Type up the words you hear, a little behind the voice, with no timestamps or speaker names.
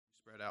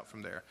out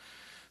from there.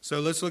 So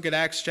let's look at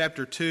Acts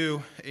chapter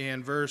 2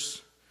 and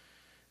verse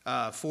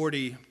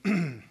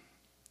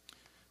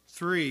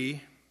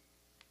 43.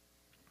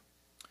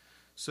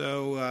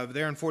 So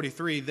there in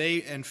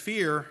 43, and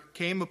fear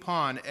came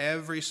upon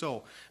every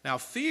soul. Now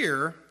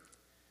fear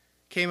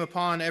came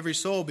upon every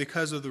soul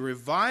because of the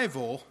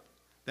revival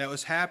that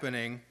was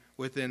happening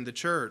within the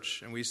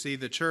church. And we see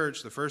the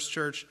church, the first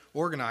church,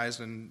 organized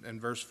in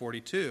verse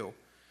 42.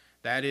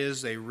 That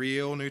is a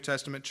real New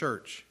Testament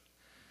church.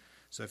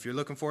 So if you're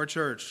looking for a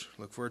church,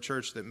 look for a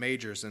church that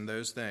majors in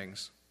those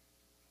things.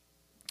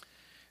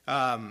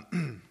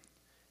 And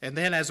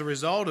then as a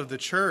result of the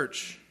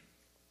church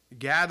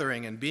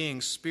gathering and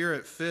being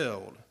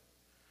Spirit-filled,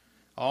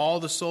 all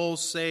the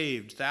souls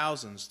saved,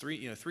 thousands,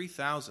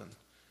 3,000.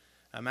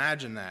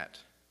 Imagine that.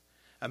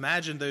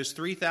 Imagine those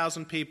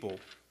 3,000 people.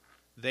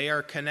 They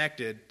are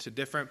connected to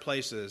different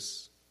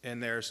places in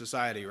their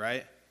society,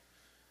 right?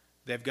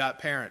 They've got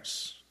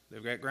parents.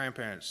 They've got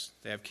grandparents.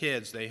 They have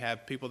kids. They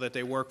have people that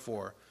they work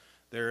for.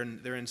 They're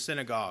in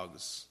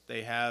synagogues.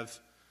 They have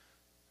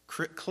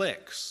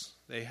cliques.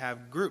 They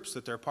have groups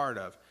that they're part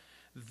of.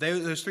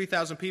 Those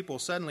 3,000 people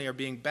suddenly are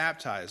being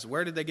baptized.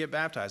 Where did they get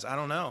baptized? I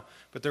don't know.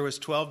 But there was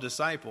 12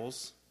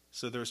 disciples,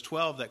 so there's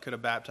 12 that could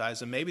have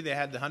baptized, and maybe they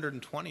had the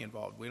 120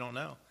 involved. We don't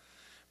know.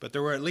 But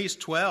there were at least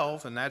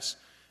 12, and that's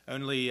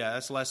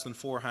less than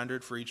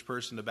 400 for each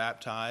person to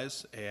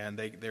baptize. And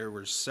there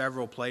were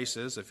several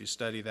places. If you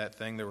study that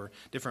thing, there were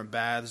different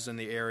baths in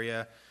the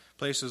area,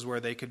 places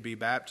where they could be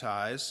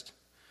baptized.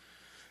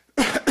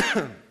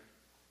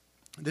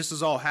 This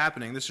is all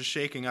happening. This is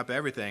shaking up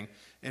everything.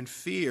 And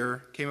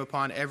fear came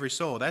upon every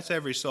soul. That's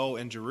every soul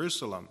in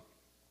Jerusalem.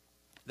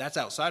 That's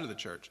outside of the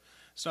church.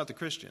 It's not the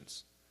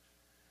Christians.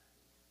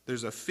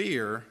 There's a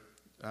fear.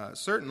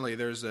 Certainly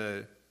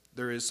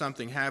there is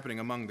something happening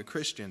among the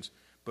Christians.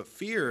 But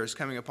fear is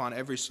coming upon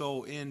every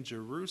soul in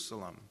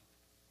Jerusalem.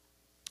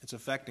 It's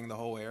affecting the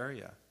whole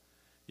area,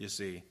 you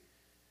see.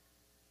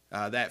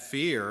 That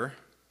fear,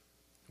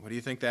 what do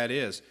you think that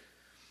is?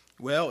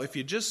 Well, if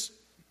you just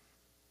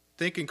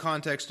think in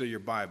context of your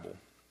Bible,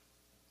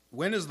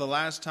 when is the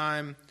last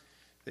time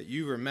that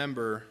you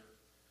remember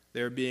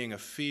there being a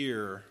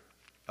fear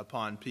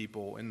upon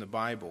people in the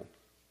Bible?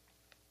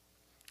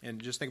 And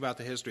just think about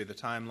the history, the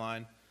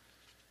timeline.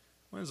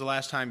 When is the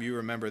last time you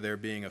remember there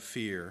being a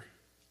fear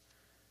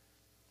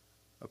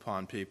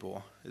upon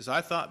people? As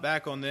I thought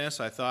back on this,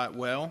 I thought,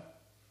 well,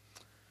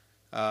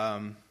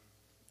 I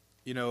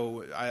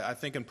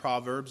think in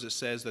Proverbs it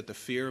says that the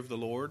fear of the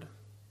Lord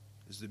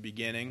is the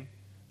beginning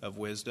of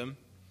wisdom.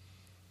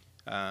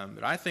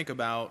 But I think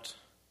about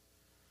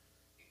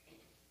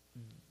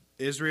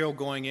Israel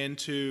going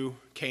into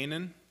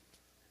Canaan.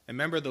 And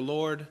remember the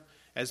Lord,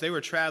 as they were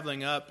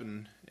traveling up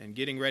and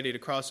getting ready to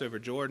cross over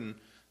Jordan,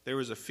 there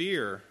was a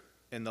fear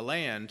in the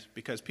land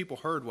because people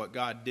heard what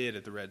God did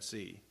at the Red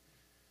Sea.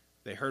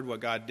 They heard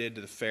what God did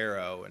to the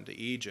Pharaoh and to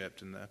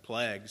Egypt and the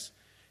plagues.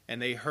 And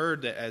they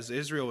heard that as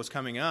Israel was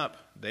coming up,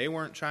 they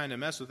weren't trying to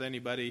mess with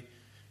anybody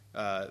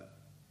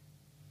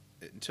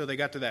until they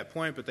got to that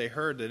point, but they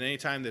heard that any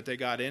time that they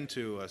got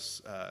into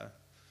a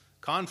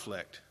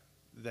conflict,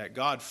 that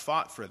God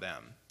fought for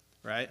them,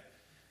 right?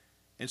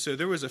 And so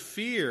there was a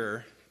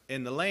fear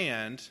in the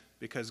land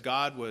because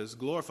God was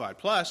glorified.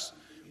 Plus,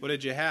 what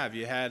did you have?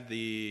 You had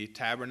the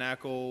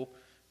tabernacle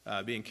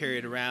being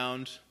carried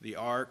around, the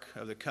Ark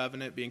of the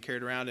Covenant being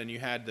carried around, and you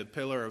had the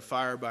pillar of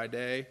fire by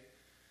day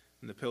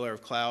and the pillar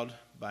of cloud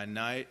by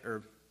night,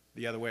 or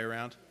the other way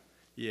around?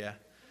 Yeah.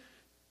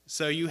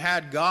 So you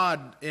had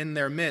God in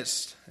their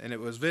midst, and it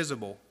was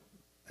visible,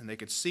 and they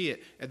could see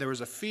it, and there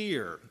was a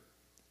fear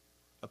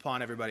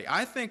upon everybody.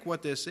 I think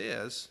what this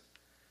is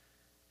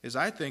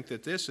I think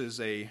that this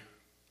is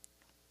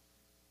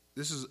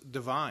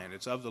divine.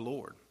 It's of the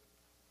Lord.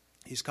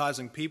 He's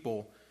causing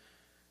people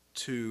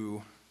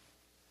to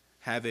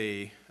have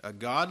a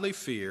godly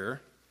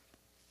fear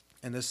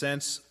in the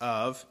sense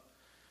of,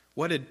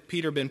 what had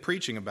Peter been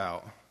preaching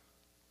about?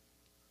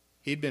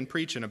 He'd been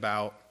preaching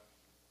about,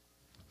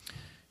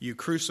 you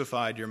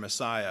crucified your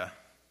Messiah.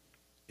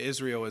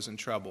 Israel is in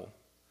trouble.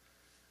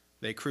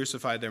 They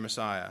crucified their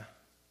Messiah.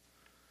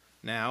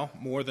 Now,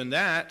 more than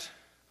that,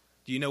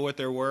 do you know what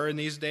there were in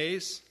these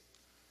days?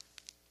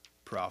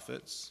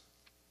 Prophets.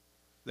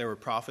 There were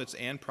prophets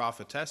and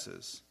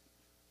prophetesses,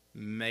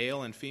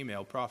 male and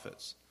female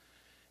prophets.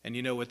 And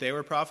you know what they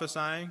were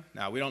prophesying?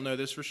 Now, we don't know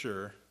this for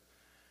sure,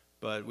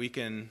 but we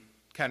can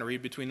kind of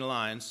read between the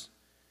lines.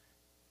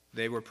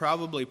 They were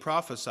probably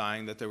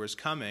prophesying that there was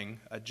coming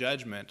a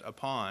judgment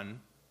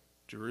upon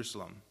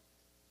Jerusalem.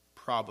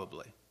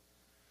 Probably.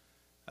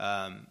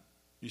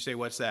 You say,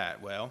 what's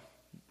that? Well,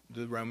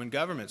 the Roman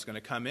government's going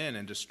to come in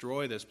and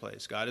destroy this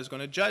place. God is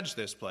going to judge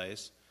this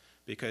place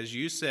because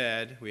you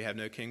said, we have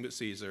no king but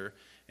Caesar,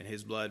 and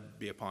his blood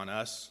be upon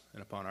us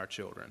and upon our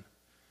children.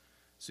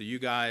 So you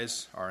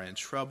guys are in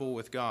trouble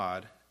with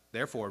God.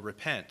 Therefore,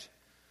 repent.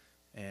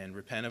 And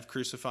repent of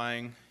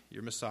crucifying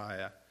your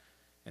Messiah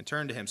and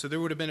turn to him. So there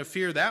would have been a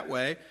fear that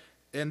way.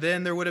 And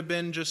then there would have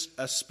been just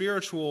a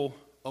spiritual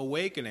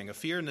awakening, a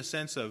fear in the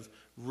sense of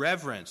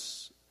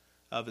reverence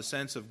of a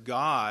sense of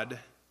God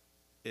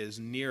is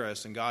near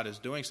us and God is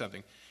doing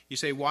something. You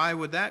say, why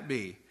would that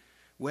be?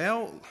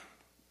 Well,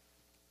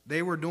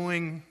 they were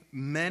doing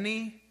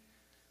many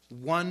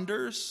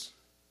wonders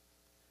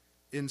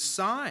in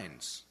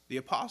signs. The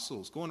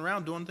apostles going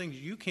around doing things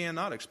you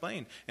cannot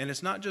explain. And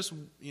it's not just,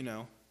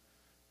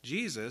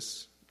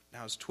 Jesus.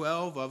 Now it's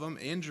 12 of them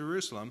in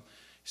Jerusalem.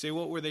 You say,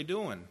 what were they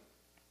doing?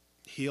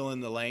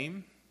 Healing the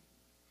lame.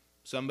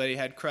 Somebody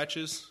had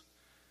crutches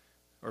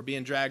or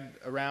being dragged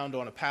around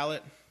on a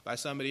pallet by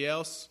somebody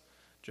else,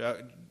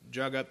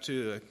 drug up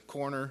to a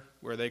corner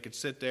where they could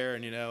sit there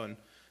and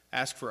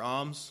ask for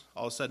alms.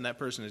 All of a sudden that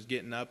person is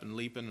getting up and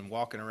leaping and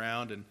walking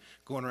around and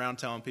going around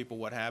telling people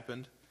what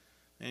happened.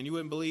 And you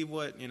wouldn't believe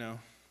what,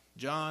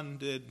 John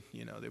did,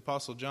 the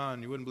Apostle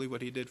John, you wouldn't believe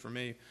what he did for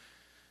me.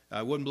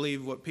 I wouldn't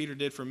believe what Peter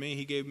did for me.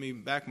 He gave me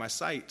back my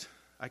sight.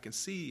 I can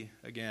see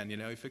again,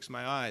 he fixed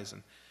my eyes.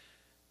 And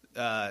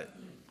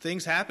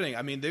things happening.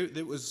 I mean,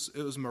 it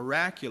was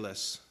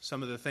miraculous,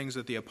 some of the things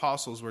that the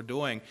apostles were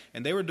doing.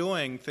 And they were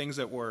doing things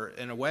that were,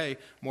 in a way,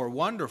 more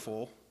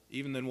wonderful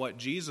even than what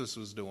Jesus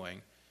was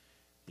doing.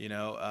 We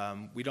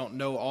don't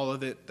know all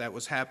of it that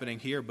was happening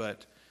here,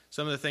 but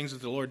some of the things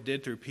that the Lord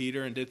did through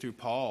Peter and did through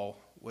Paul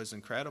was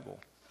incredible.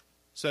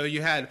 So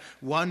you had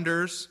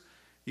wonders,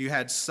 you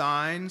had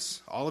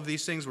signs. All of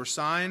these things were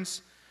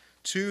signs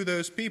to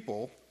those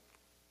people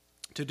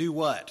to do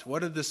what?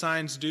 What did the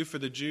signs do for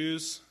the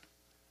Jews?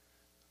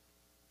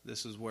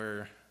 This is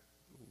where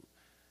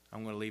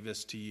I'm going to leave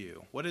this to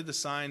you. What did the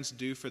signs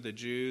do for the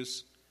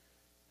Jews?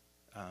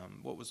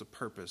 What was the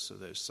purpose of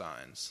those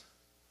signs?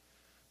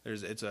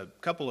 It's a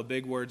couple of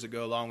big words that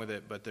go along with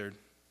it, but they're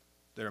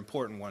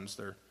important ones.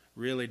 They're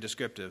really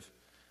descriptive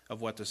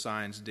of what the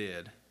signs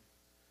did.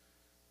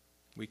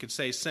 We could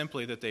say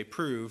simply that they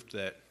proved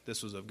that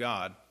this was of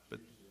God, but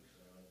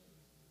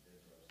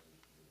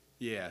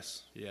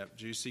yes,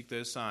 Jews seek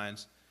those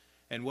signs.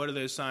 And what do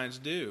those signs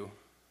do?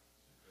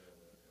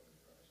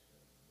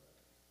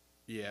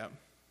 Yeah,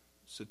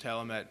 so tell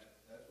them that.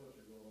 That's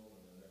what's going on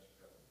in the next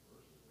couple of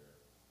verses there.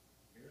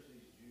 Here's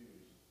these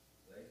Jews,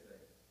 they think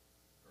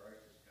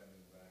Christ is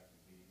coming back and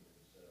he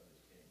will set up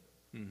his kingdom.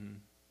 Mm-hmm.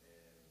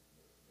 And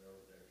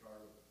they're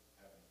tired of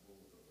having to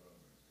rule with the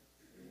Romans.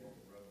 They want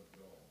the Romans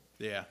gone.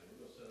 Yeah. So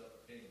we're going to set up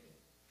a kingdom.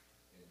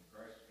 And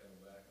Christ is coming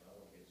back and I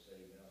want to get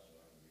saved now so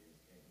I can be in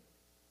the kingdom.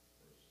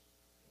 Of course,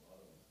 a lot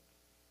of them.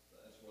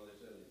 That's why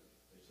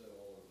they said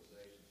all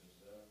organizations and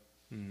stuff.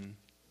 Mm-hmm.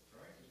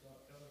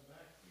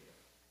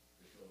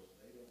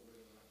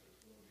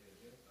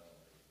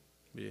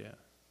 Yeah.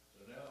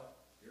 So now,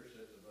 here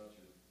sits a bunch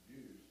of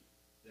Jews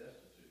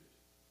destitute.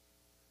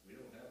 We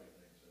don't have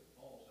anything, so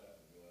Paul's having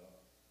to go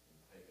out and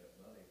take up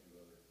money to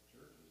other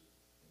churches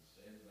and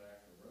send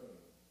back to Rome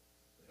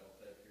to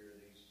help take care of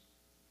these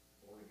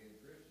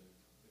born-again Christians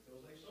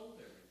because they sold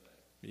everything.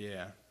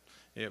 Yeah.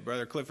 Yeah,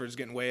 Brother Clifford's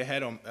getting way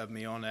ahead of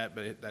me on that,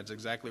 but that's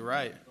exactly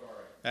right.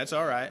 That's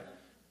all right.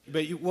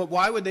 But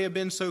why would they have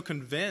been so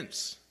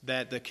convinced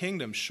that the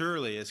kingdom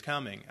surely is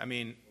coming? I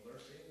mean,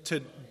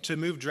 to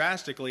move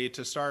drastically,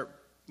 to start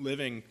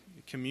living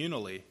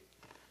communally.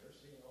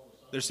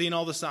 They're seeing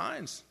all the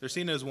signs. They're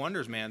seeing those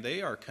wonders, man.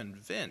 They are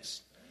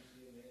convinced.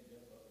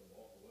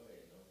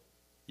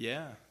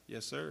 Yeah,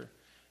 yes, sir.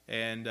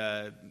 And,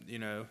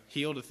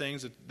 healed of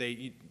things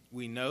that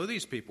we know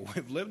these people.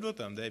 We've lived with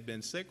them. They've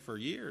been sick for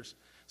years.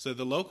 So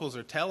the locals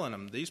are telling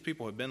them, these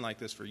people have been like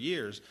this for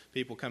years.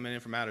 People coming in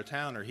from out of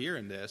town are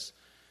hearing this,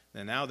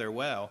 and now they're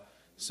well.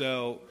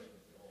 So,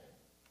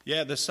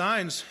 yeah, the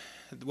signs,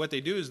 what they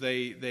do is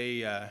they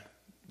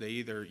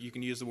either, you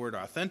can use the word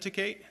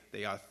authenticate.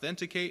 They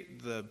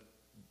authenticate the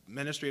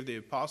ministry of the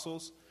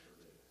apostles.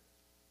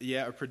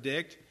 Yeah, or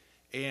predict,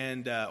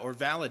 and or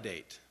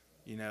validate.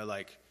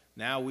 Like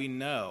now we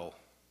know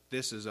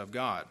this is of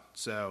God.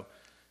 So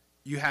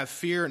you have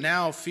fear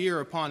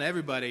upon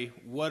everybody.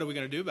 What are we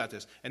going to do about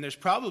this? And there's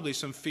probably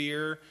some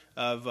fear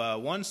of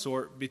one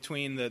sort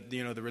between the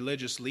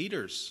religious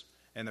leaders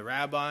and the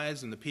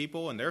rabbis and the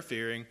people, and they're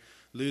fearing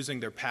losing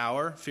their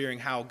power, fearing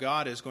how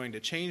God is going to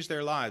change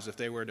their lives if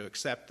they were to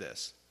accept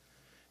this.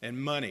 And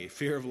money,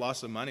 fear of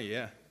loss of money,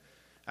 yeah.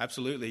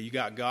 Absolutely. You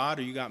got God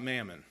or you got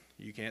mammon.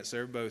 You can't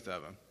serve both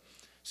of them.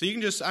 So you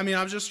can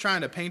I was just trying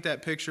to paint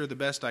that picture the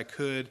best I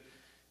could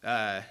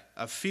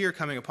of fear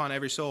coming upon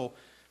every soul.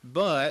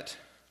 But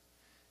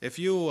if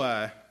you'll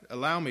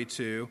allow me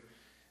to,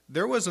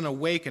 there was an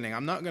awakening.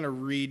 I'm not going to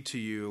read to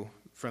you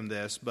from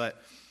this,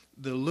 but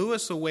the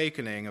Lewis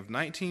Awakening of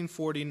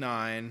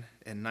 1949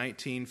 and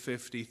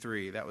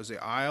 1953. That was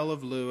the Isle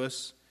of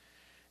Lewis.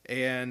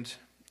 And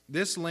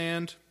this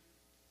land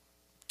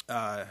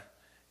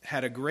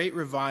had a great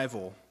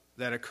revival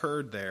that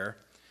occurred there.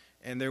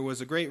 And there was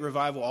a great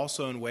revival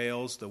also in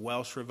Wales, the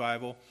Welsh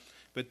revival.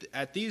 But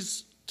at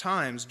these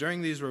times,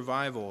 during these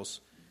revivals,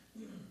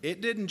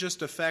 it didn't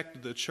just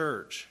affect the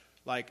church.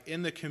 Like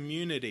in the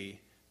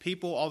community,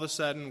 people all of a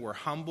sudden were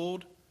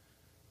humbled.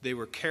 They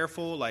were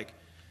careful. Like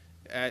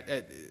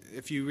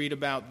if you read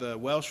about the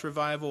Welsh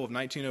revival of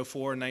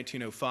 1904 and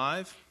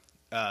 1905,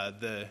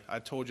 I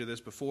told you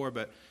this before,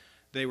 but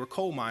they were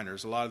coal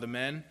miners, a lot of the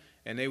men,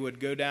 and they would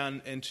go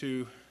down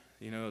into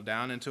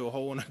a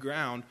hole in the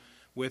ground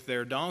with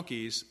their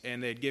donkeys,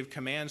 and they'd give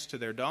commands to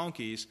their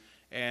donkeys.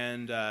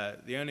 And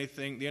the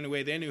only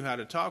way they knew how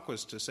to talk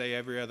was to say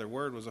every other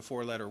word was a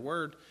 4-letter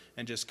word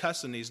and just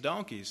cussing these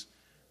donkeys.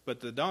 But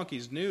the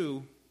donkeys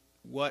knew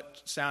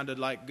what sounded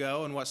like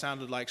go and what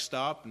sounded like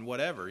stop and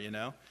whatever,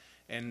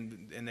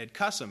 and they'd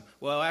cuss them.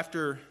 Well,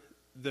 after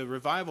the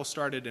revival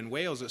started in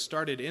Wales, it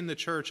started in the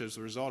church as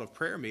a result of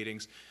prayer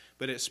meetings,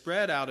 but it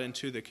spread out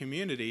into the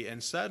community,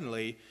 and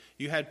suddenly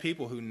you had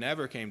people who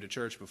never came to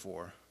church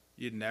before.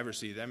 You'd never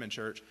see them in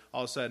church.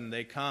 All of a sudden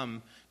they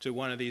come to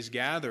one of these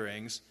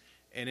gatherings,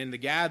 and in the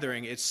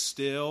gathering it's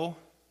still,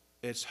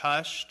 it's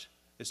hushed,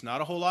 it's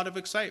not a whole lot of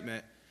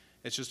excitement.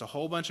 It's just a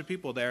whole bunch of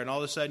people there, and all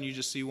of a sudden you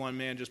just see one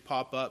man just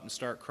pop up and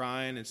start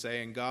crying and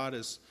saying, God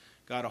has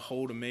got a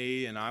hold of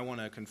me, and I want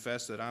to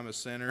confess that I'm a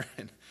sinner,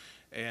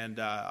 and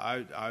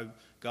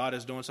God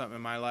is doing something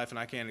in my life, and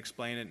I can't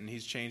explain it, and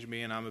he's changed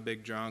me, and I'm a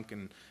big drunk,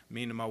 and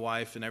mean to my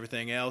wife and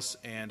everything else,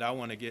 and I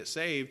want to get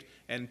saved.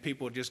 And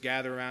people just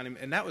gather around him,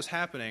 and that was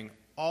happening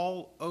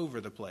all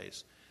over the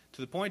place, to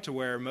the point to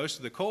where most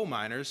of the coal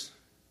miners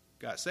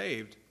got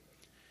saved.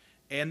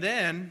 And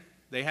then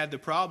they had the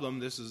problem,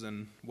 this is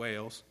in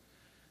Wales,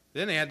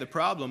 then they had the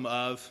problem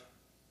of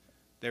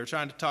they were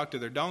trying to talk to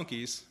their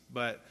donkeys,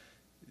 but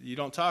you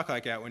don't talk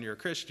like that when you're a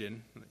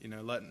Christian.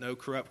 Let no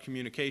corrupt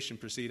communication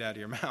proceed out of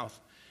your mouth.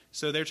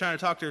 So they're trying to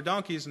talk to their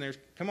donkeys, and they're,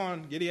 come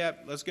on, giddy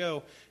up, let's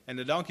go. And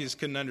the donkeys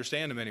couldn't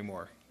understand them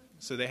anymore.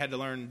 So they had to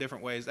learn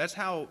different ways. That's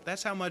how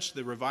much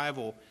the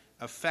revival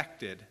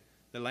affected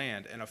the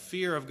land, and a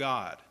fear of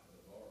God.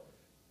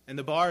 And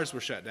the bars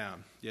were shut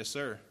down. Yes,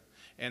 sir.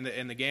 And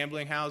the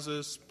gambling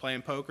houses,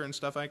 playing poker and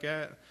stuff like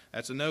that,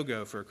 that's a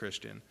no-go for a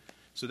Christian.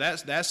 So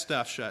that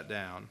stuff shut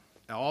down.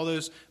 Now all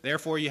those,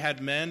 therefore you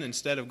had men,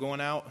 instead of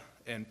going out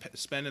and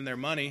spending their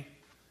money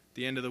at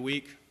the end of the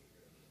week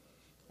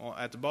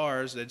at the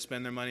bars, they'd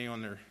spend their money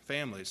on their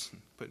families,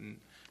 putting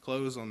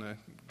clothes on the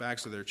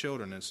backs of their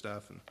children and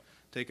stuff, and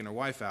taking their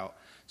wife out.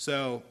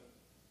 So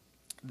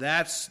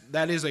that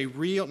is a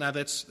real, now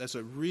that's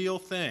a real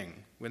thing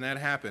when that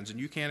happens, and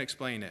you can't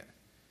explain it.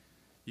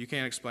 You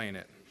can't explain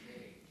it.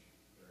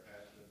 There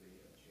has to be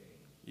a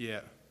change.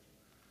 Yeah.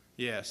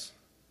 Yes.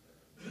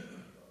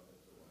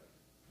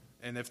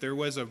 And if there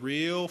was a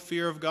real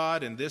fear of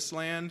God in this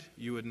land,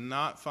 you would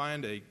not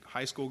find a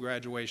high school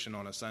graduation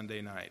on a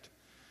Sunday night.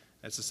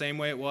 That's the same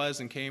way it was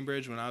in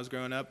Cambridge when I was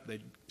growing up.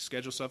 They'd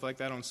schedule stuff like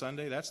that on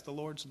Sunday. That's the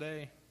Lord's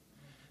day.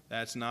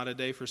 That's not a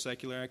day for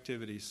secular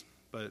activities.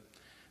 But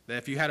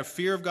if you had a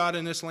fear of God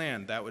in this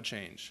land, that would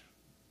change.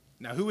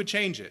 Now, who would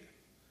change it?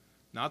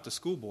 Not the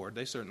school board.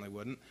 They certainly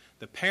wouldn't.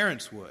 The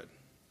parents would.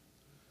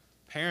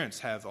 Parents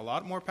have a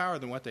lot more power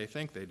than what they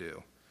think they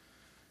do.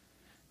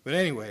 But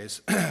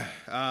anyways,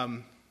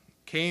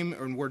 came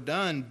and were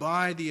done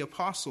by the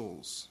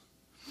apostles.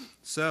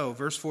 So,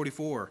 verse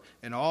 44,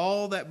 and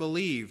all that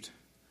believed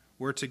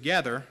were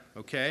together,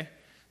 okay?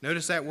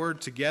 Notice that word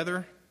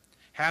together,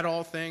 had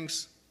all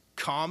things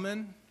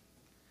common,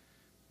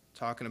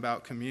 talking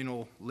about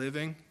communal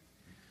living,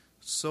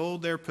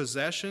 sold their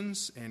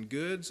possessions and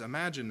goods.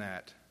 Imagine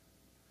that.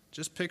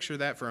 Just picture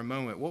that for a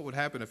moment. What would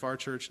happen if our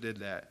church did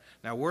that?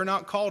 Now, we're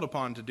not called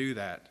upon to do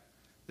that.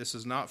 This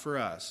is not for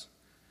us.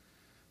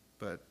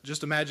 But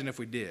just imagine if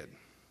we did.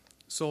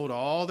 Sold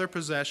all their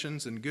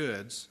possessions and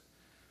goods,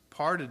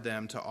 parted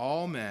them to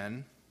all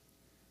men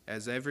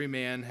as every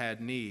man had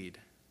need.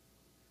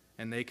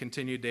 And they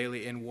continued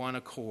daily in one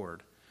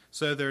accord.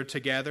 So they're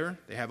together,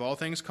 they have all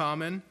things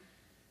common,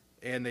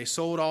 and they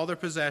sold all their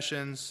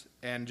possessions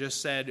and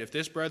just said, if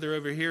this brother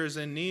over here is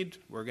in need,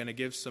 we're going to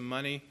give some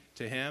money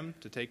to him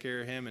to take care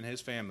of him and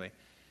his family.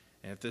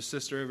 And if this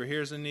sister over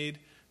here is in need,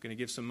 we're going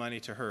to give some money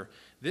to her.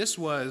 This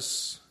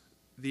was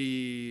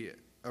the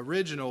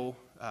original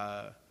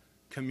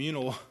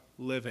communal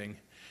living.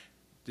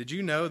 Did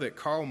you know that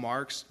Karl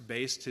Marx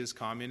based his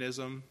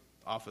communism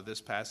off of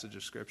this passage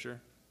of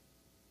Scripture?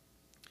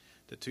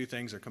 The two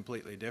things are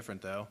completely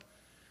different, though.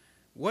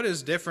 What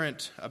is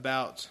different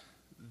about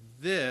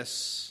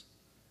this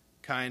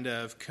kind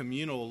of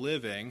communal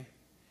living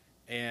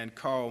and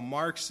Karl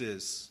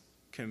Marx's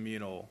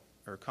communal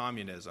or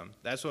communism?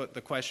 That's what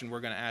the question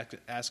we're going to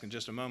ask in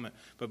just a moment.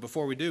 But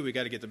before we do, we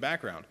got to get the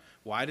background.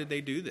 Why did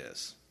they do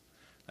this?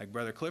 Like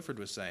Brother Clifford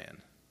was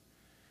saying.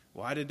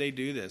 Why did they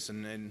do this?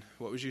 And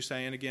what was you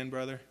saying again,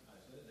 brother? I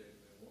said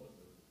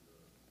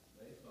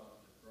they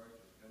thought that Christ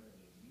was coming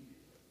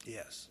immediately.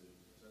 Yes. To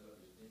set up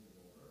his kingdom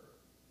on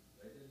earth.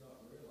 They did not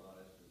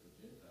realize that the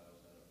Gentiles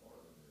had a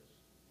part in this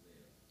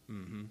then.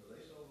 Mm-hmm. So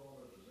they sold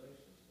all their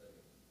possessions,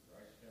 thinking,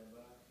 Christ come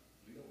back,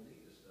 we don't need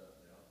this stuff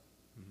now.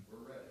 Mm-hmm.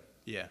 We're ready.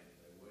 Yeah.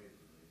 And they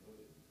waited,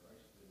 and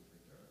Christ didn't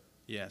return.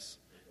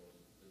 Yes. Because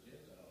the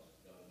Gentiles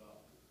got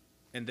adopted.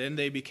 And then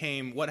they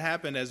became, what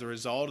happened as a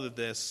result of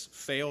this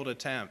failed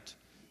attempt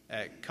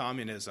at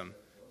communism?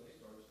 Well, they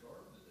started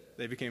starving to death.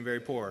 They became very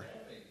poor. They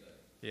didn't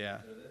have anything. Yeah.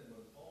 So then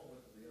when Paul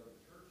went to the other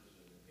churches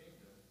in the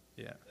kingdom,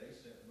 Yeah. they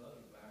sent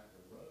money back to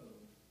Rome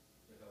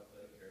to help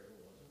take care of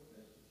the ones that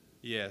were destitute.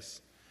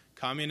 Yes.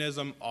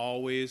 Communism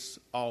always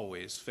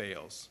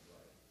fails.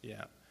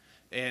 Yeah.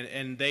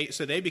 And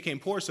they became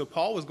poor, so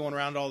Paul was going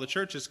around to all the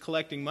churches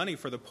collecting money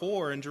for the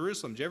poor in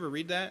Jerusalem. Did you ever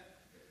read that?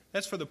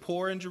 That's for the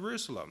poor in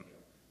Jerusalem.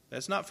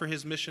 That's not for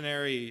his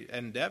missionary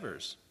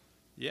endeavors.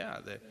 Yeah.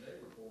 And they were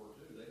poor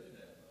too. They didn't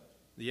have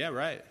much. Yeah,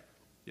 right.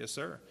 Yes,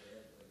 sir.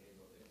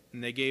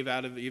 And they gave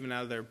even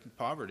out of their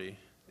poverty.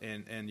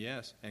 And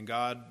yes, and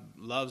God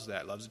loves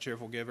that, loves a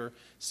cheerful giver,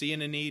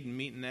 seeing a need and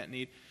meeting that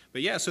need.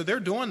 But yeah, so they're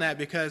doing that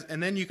because,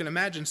 and then you can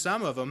imagine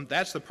some of them,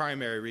 that's the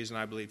primary reason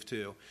I believe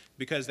too,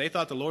 because they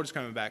thought the Lord's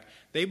coming back.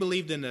 They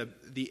believed in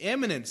the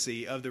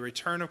imminency of the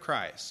return of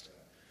Christ,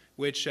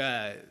 which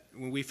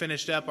when we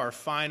finished up our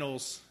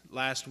finals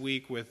last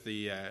week with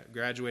the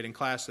graduating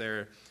class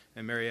there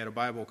in Marietta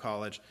Bible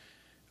College,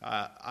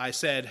 I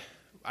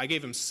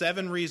gave them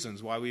 7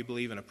 reasons why we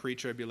believe in a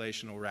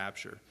pre-tribulational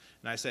rapture.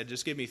 And I said,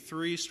 just give me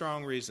 3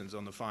 strong reasons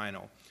on the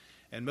final.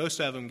 And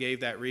most of them gave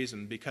that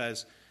reason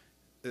because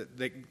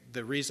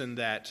the reason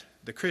that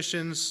the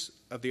Christians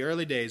of the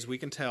early days, we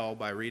can tell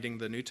by reading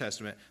the New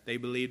Testament, they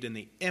believed in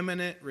the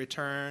imminent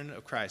return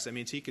of Christ. That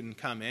means he can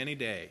come any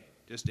day,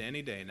 just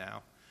any day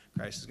now.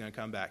 Christ is going to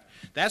come back.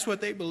 That's what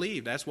they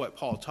believed. That's what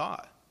Paul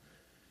taught.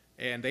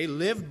 And they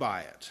lived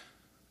by it.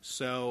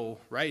 So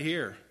right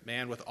here,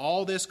 man, with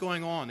all this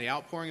going on, the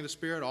outpouring of the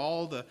Spirit,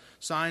 all the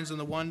signs and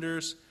the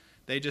wonders,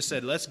 they just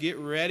said, let's get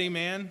ready,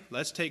 man.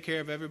 Let's take care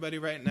of everybody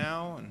right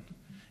now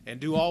and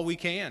do all we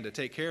can to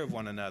take care of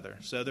one another.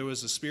 So there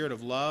was a spirit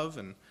of love.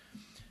 And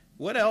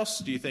what else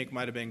do you think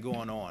might have been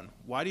going on?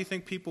 Why do you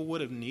think people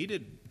would have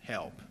needed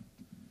help?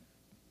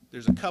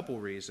 There's a couple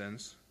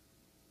reasons.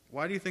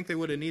 Why do you think they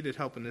would have needed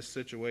help in this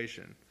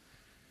situation?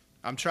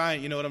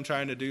 You know what I'm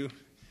trying to do?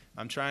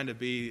 I'm trying to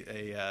be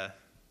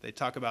they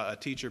talk about a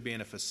teacher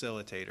being a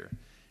facilitator.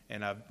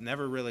 And I've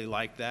never really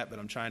liked that, but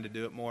I'm trying to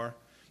do it more.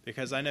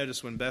 Because I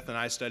notice when Beth and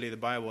I study the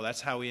Bible, that's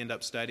how we end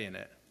up studying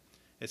it.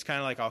 It's kind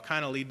of like I'll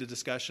kind of lead the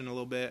discussion a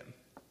little bit,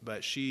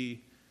 but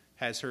she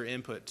has her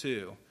input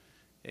too.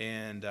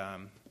 And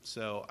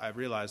so I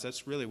realize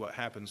that's really what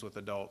happens with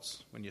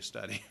adults when you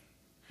study.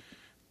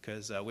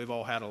 Because we've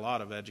all had a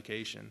lot of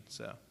education.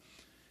 So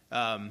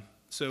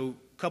a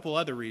couple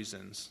other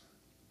reasons.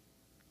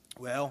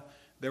 Well,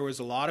 there was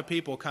a lot of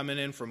people coming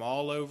in from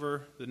all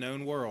over the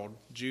known world,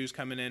 Jews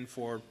coming in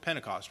for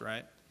Pentecost,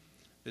 right?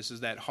 This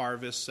is that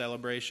harvest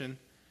celebration.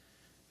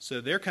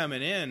 So they're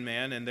coming in,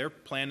 man, and they're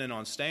planning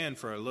on staying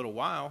for a little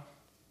while.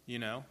 You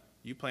know,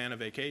 you plan a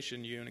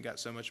vacation, you only got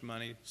so much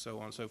money, so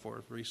on and so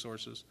forth,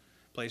 resources,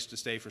 place to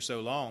stay for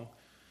so long.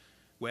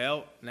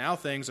 Well, now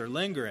things are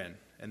lingering,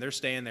 and they're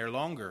staying there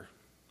longer.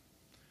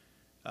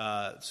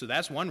 So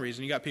that's one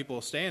reason. You got people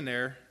staying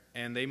there,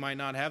 and they might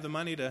not have the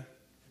money to...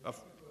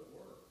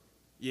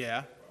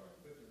 Yeah.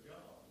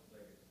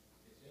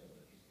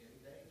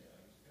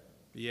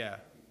 Yeah.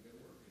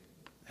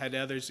 Had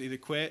others either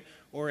quit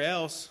or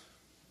else,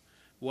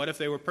 what if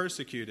they were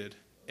persecuted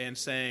and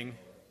saying,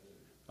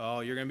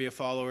 oh, you're going to be a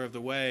follower of the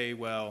way,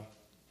 well,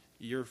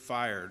 you're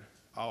fired.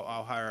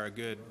 I'll hire a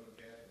good...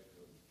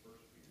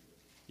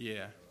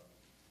 Yeah.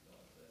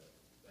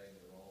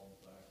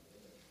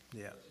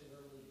 Yeah.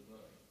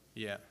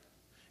 Yeah.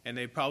 And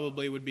they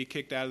probably would be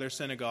kicked out of their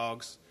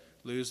synagogues,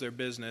 lose their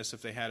business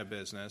if they had a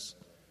business.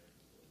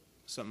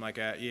 Something like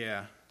that,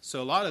 yeah.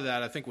 So a lot of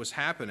that, I think, was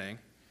happening.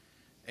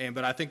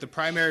 But I think the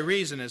primary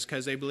reason is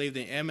because they believe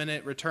the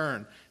imminent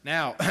return.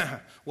 Now,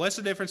 what's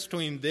the difference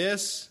between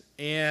this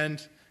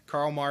and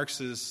Karl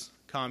Marx's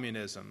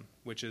communism,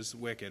 which is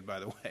wicked, by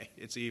the way?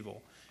 It's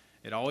evil.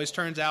 It always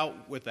turns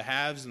out with the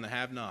haves and the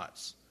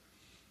have-nots.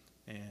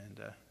 And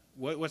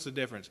what's the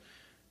difference?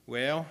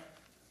 Well,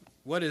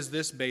 what is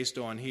this based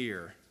on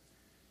here?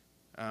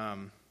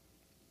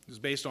 It's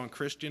based on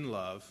Christian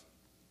love,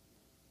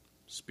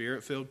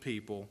 Spirit-filled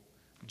people.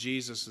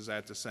 Jesus is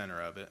at the center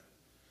of it.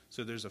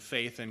 So there's a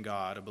faith in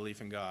God, a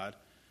belief in God.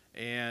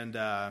 And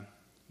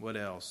what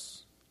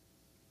else?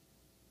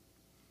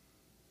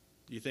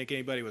 Do you think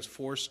anybody was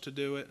forced to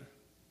do it?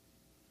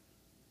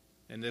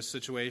 In this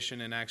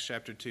situation in Acts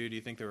chapter 2, do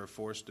you think they were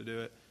forced to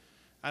do it?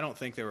 I don't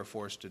think they were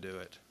forced to do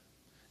it.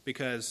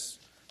 Because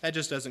that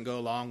just doesn't go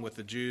along with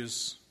the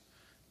Jews.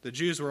 The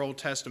Jews were Old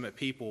Testament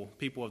people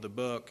of the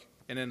book.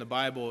 And in the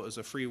Bible, it was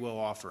a free will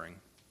offering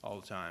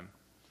all the time.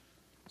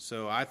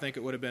 So I think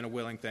it would have been a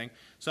willing thing.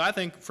 So I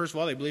think, first of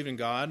all, they believed in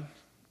God.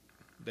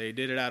 They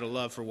did it out of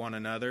love for one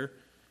another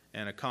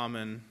and a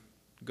common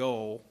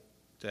goal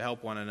to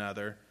help one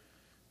another.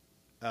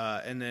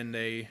 And then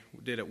they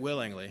did it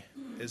willingly.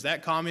 Is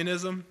that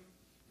communism?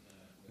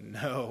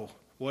 No.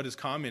 What is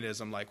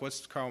communism like?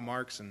 What's Karl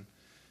Marx and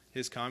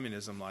his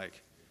communism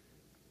like?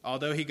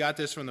 Although he got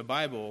this from the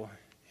Bible,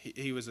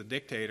 he was a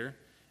dictator,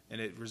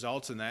 and it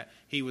results in that.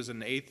 He was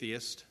an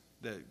atheist.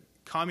 The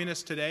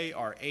communists today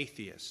are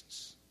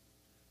atheists.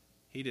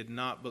 He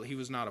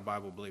was not a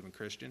Bible-believing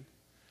Christian.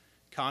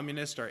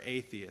 Communists are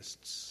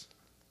atheists.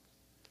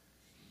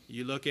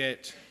 You look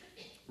at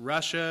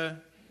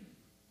Russia,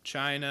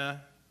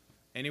 China,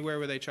 anywhere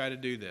where they try to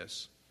do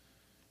this,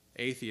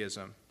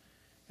 atheism.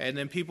 And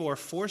then people are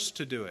forced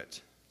to do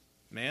it.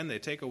 man, they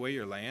take away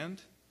your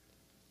land.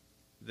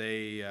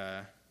 They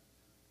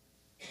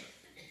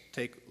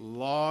take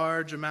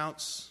large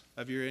amounts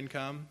of your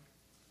income.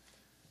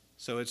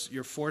 So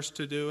you're forced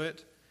to do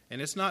it.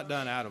 And it's not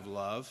done out of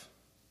love.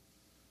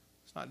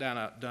 It's not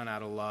done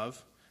out of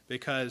love.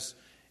 Because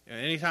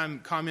anytime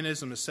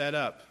communism is set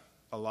up,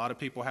 a lot of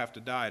people have to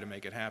die to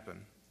make it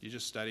happen. You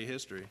just study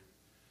history.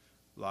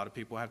 A lot of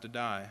people have to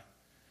die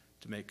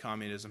to make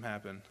communism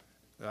happen.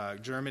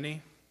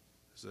 Germany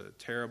is a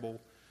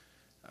terrible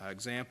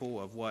example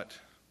of what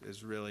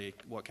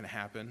can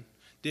happen.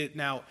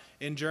 Now,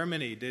 in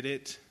Germany, did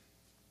it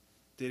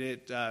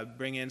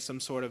bring in some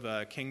sort of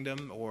a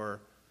kingdom,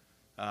 or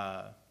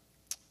I'm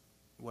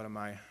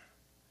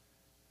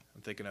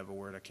thinking of a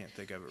word, I can't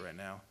think of it right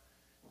now.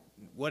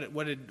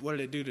 What did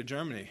it do to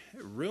Germany?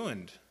 It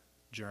ruined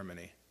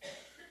Germany.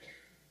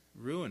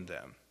 Ruined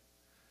them.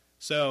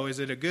 So is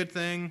it a good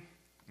thing?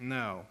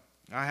 No.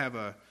 I have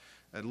a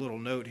little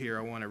note here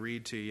I want to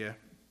read to you.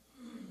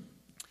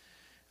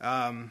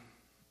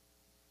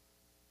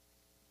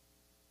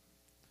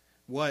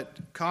 What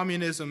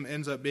communism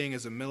ends up being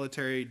is a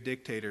military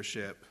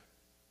dictatorship,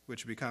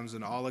 which becomes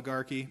an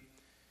oligarchy.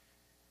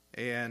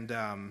 And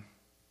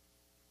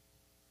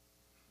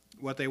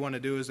what they want to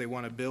do is they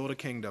want to build a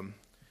kingdom.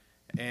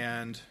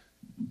 And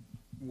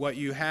what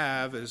you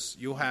have is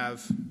you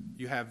have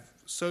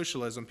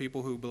socialism,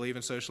 people who believe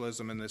in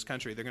socialism in this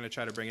country. They're going to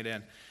try to bring it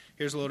in.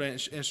 Here's a little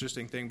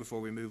interesting thing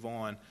before we move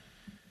on.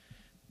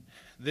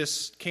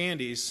 This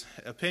Candy's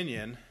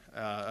opinion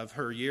of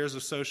her years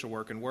of social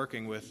work and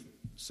working with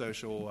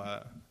social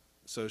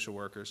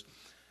workers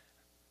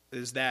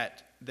is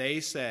that they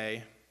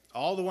say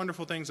all the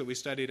wonderful things that we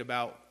studied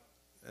about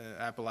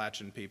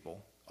Appalachian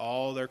people,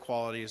 all their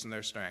qualities and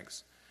their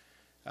strengths,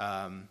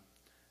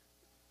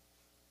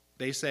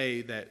 they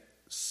say that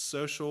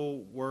social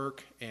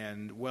work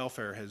and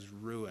welfare has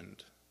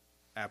ruined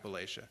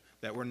Appalachia,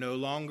 that we're no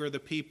longer the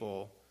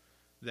people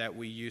that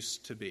we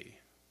used to be.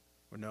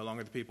 We're no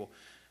longer the people.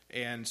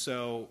 And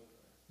so,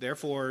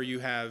 therefore, you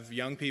have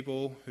young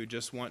people who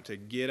just want to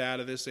get out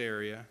of this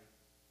area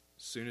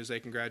as soon as they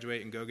can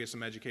graduate and go get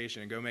some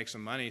education and go make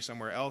some money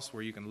somewhere else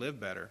where you can live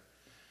better.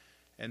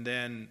 And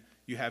then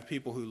you have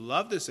people who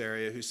love this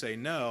area who say,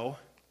 no,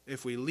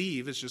 if we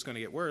leave, it's just going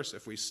to get worse.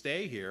 If we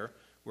stay here,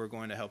 we're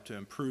going to help to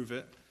improve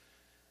it.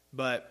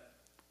 But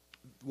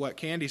what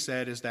Candy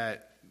said is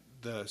that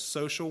the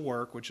social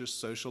work, which is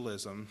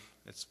socialism,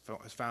 it's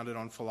founded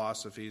on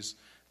philosophies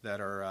that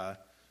are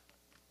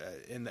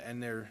in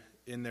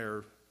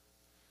their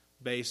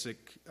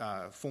basic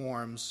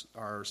forms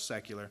are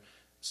secular.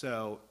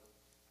 So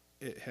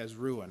it has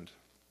ruined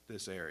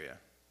this area.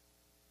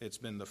 It's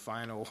been the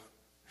final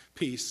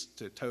piece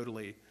to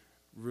totally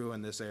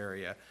ruin this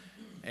area.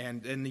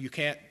 And you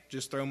can't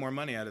just throw more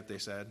money at it, they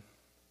said.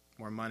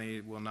 More money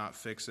will not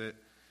fix it.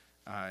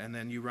 And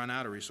then you run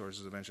out of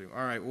resources eventually.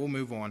 All right, we'll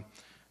move on.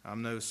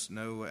 I'm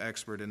no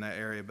expert in that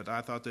area, but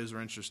I thought those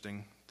were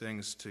interesting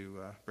things to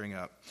bring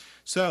up.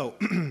 So,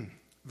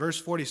 verse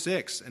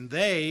 46, and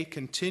they,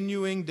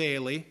 continuing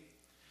daily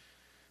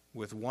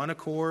with one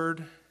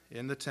accord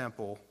in the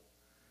temple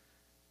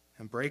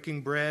and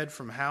breaking bread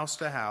from house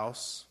to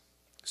house.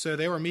 So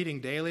they were meeting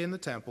daily in the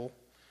temple.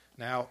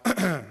 Now,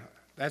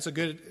 that's a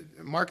good,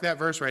 mark that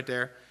verse right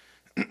there.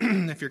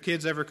 If your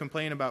kids ever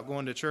complain about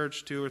going to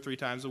church 2 or 3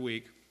 times a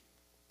week,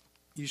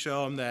 you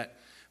show them that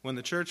when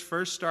the church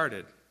first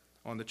started,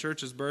 on the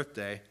church's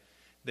birthday,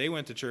 they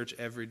went to church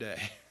every day.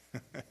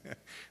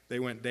 They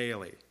went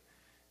daily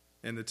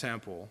in the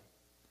temple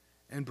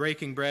and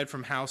breaking bread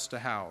from house to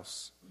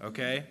house.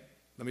 Okay?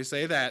 Let me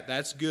say that.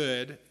 That's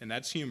good and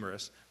that's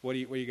humorous. What do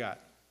you got?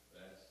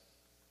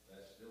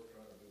 That's still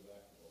trying to go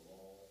back to the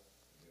law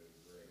and go to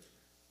grace.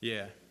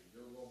 Yeah. If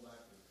you're still going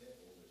back to the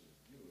temple, which is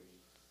Jewish,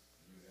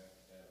 you have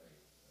to have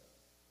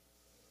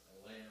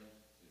a lamb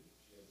to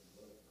shed the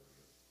blood for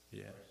you.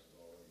 Yeah. Christ is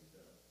already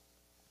done.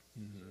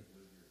 Mm-hmm. So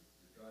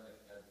you're trying to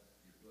have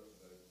your foot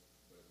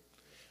both.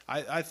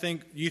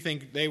 You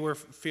think they were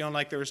feeling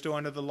like they were still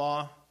under the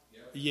law?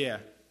 Yeah.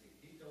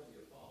 He told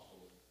the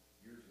apostles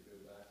years ago,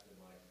 back to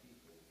my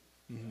people,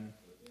 Mm-hmm. back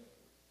to the temple.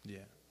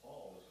 Yeah.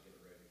 Paul is getting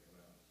ready to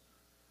come out.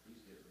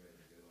 He's getting ready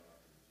to go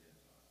out to the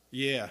Gentiles.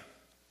 Yeah.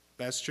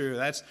 That's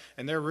true.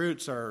 And their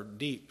roots are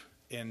deep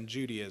in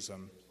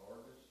Judaism. It's hard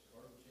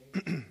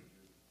to change.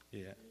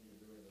 Yeah.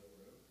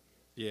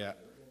 Yeah. Yeah.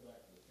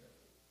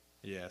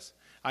 Yes.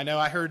 I know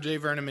I heard J.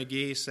 Vernon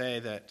McGee say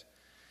that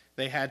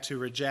they had to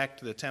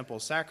reject the temple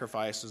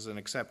sacrifices and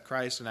accept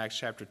Christ in Acts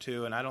chapter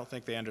 2, and I don't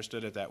think they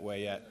understood it that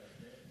way yet.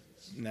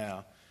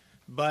 No.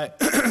 But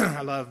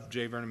I love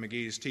J. Vernon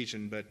McGee's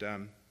teaching, but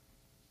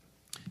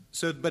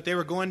they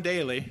were going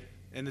daily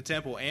in the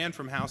temple and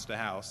from house to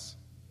house.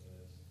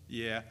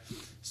 Yeah.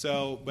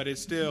 So, but it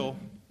still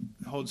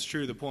holds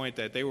true the point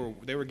that they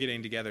were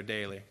getting together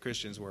daily.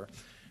 Christians were.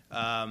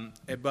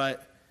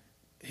 But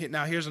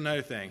now here's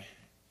another thing.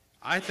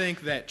 I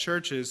think that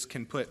churches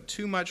can put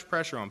too much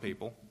pressure on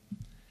people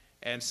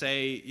and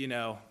say,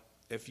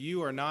 if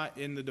you are not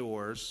in the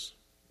doors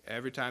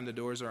every time the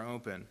doors are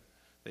open,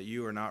 that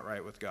you are not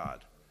right with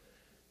God.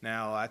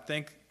 Now, I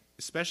think,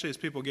 especially as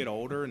people get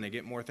older and they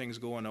get more things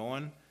going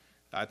on,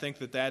 I think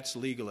that that's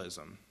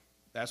legalism.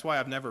 That's why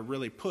I've never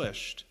really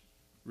pushed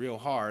real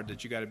hard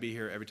that you got to be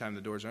here every time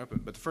the doors are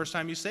open. But the first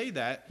time you say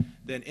that,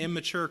 then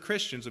immature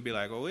Christians will be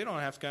like, well, we don't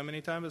have to come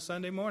anytime but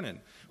Sunday morning.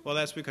 Well,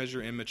 that's because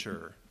you're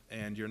immature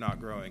and you're not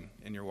growing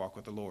in your walk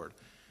with the Lord.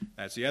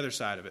 That's the other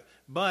side of it.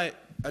 But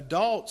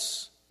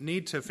adults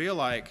need to feel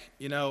like,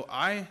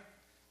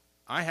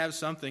 I have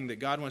something that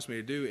God wants me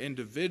to do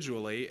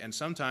individually, and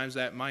sometimes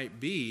that might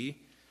be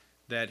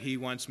that he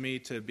wants me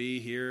to be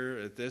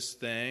here at this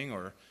thing,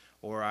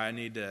 or I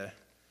need to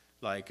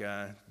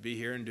be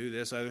here and do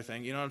this other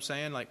thing. You know what I'm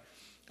saying? Like,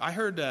 I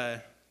heard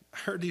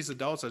these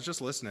adults. I was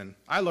just listening.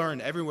 I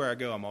learn everywhere I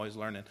go. I'm always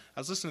learning. I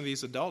was listening to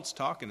these adults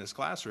talk in this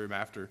classroom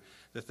after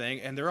the thing,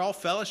 and they're all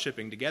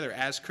fellowshipping together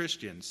as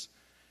Christians.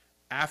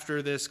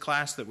 After this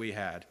class that we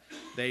had,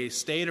 they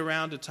stayed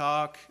around to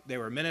talk. They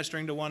were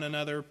ministering to one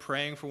another,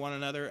 praying for one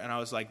another, and I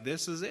was like,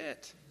 "This is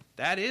it.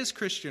 That is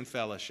Christian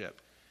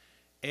fellowship."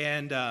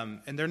 And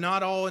they're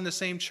not all in the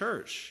same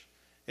church.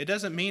 It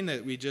doesn't mean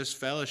that we just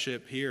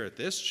fellowship here at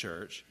this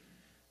church.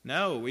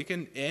 No, we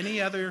can.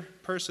 Any other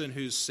person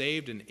who's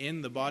saved and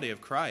in the body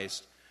of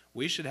Christ,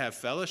 we should have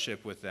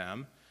fellowship with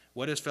them.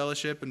 What does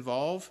fellowship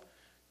involve?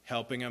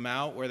 Helping them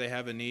out where they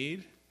have a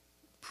need.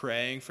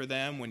 Praying for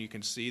them when you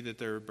can see that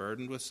they're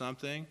burdened with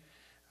something,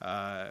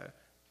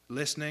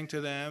 listening to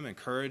them,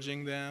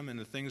 encouraging them in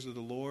the things of the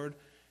Lord,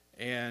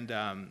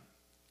 and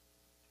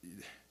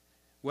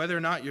whether or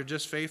not you're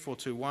just faithful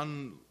to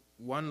one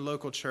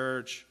local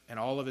church and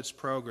all of its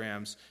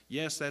programs,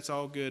 yes, that's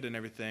all good and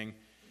everything,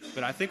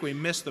 but I think we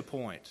miss the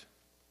point.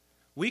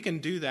 We can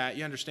do that,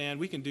 you understand,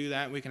 we can do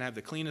that, and we can have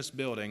the cleanest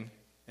building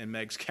in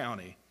Meigs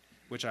County,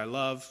 which I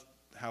love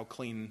how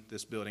clean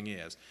this building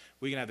is.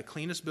 We can have the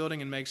cleanest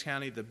building in Meigs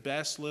County, the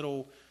best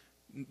little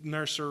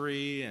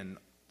nursery and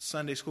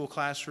Sunday school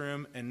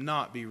classroom, and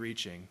not be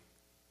reaching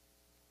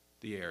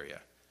the area.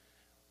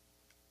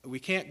 We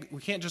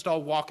can't just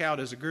all walk out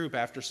as a group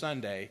after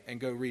Sunday and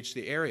go reach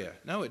the area.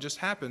 No, it just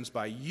happens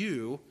by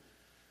you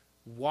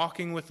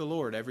walking with the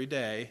Lord every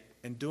day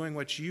and doing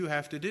what you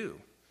have to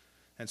do.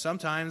 And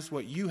sometimes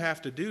what you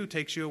have to do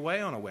takes you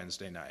away on a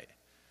Wednesday night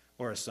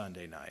or a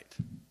Sunday night.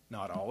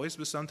 Not always,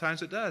 but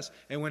sometimes it does.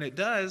 And when it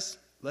does,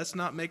 let's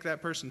not make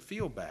that person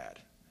feel bad.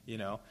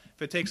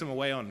 If it takes them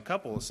away on a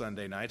couple of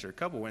Sunday nights or a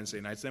couple of Wednesday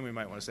nights, then we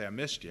might want to say, I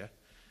missed you.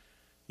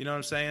 You know what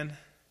I'm saying?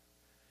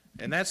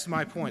 And that's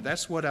my point.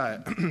 That's what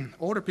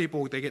older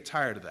people, they get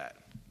tired of that.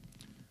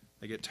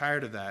 They get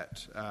tired of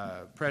that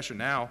pressure.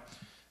 Now,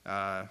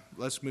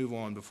 let's move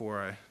on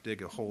before I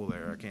dig a hole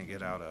there I can't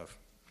get out of.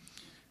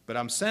 But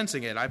I'm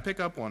sensing it. I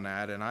pick up on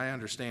that, and I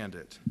understand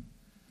it.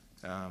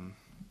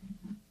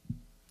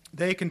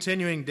 They,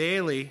 continuing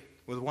daily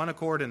with one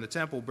accord in the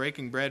temple,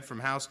 breaking bread from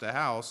house to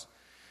house,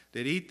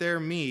 did eat their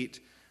meat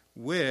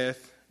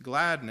with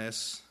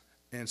gladness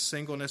and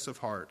singleness of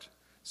heart.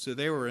 So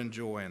they were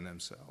enjoying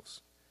themselves,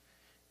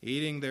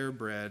 eating their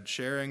bread,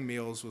 sharing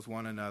meals with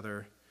one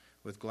another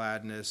with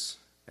gladness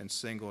and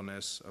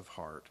singleness of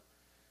heart.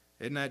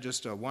 Isn't that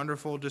just a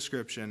wonderful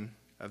description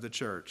of the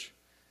church?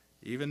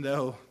 Even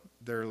though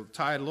they're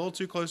tied a little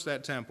too close to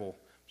that temple,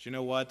 but you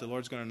know what? The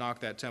Lord's going to knock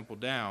that temple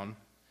down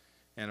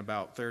in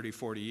about 30,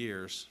 40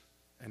 years,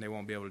 and they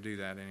won't be able to do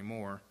that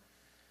anymore.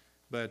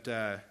 But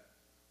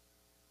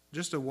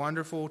just a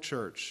wonderful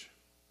church.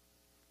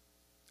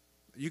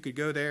 You could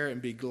go there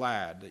and be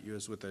glad that you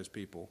was with those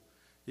people.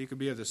 You could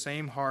be of the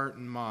same heart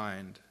and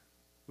mind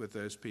with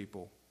those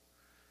people.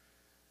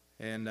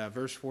 And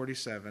verse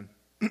 47,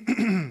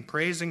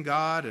 praising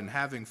God and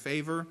having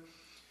favor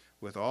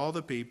with all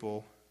the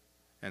people,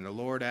 and the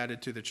Lord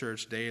added to the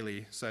church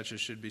daily such as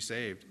should be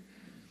saved.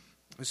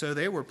 So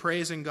they were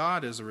praising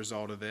God as a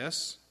result of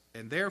this,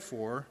 and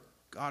therefore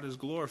God is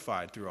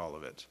glorified through all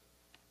of it.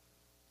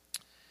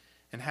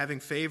 And having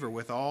favor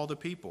with all the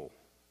people.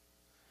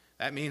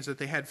 That means that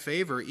they had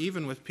favor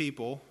even with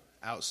people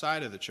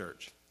outside of the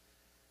church,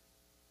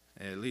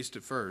 at least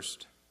at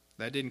first.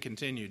 That didn't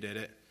continue, did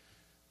it?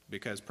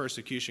 Because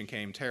persecution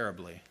came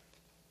terribly.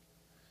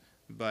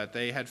 But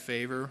they had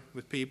favor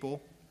with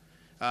people.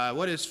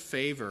 What is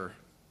favor?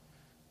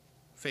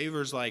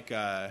 Favor is like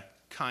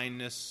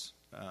kindness,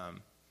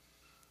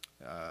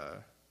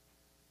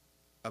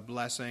 a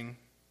blessing.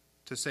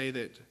 To say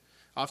that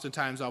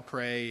oftentimes I'll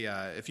pray,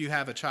 if you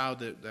have a child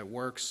that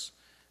works,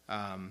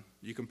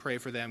 you can pray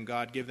for them.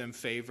 God, give them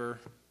favor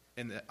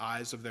in the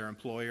eyes of their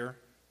employer.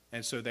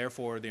 And so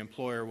therefore the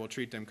employer will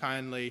treat them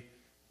kindly,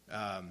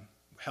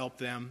 help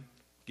them,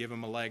 give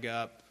them a leg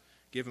up,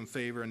 give them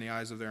favor in the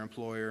eyes of their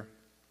employer.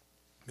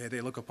 May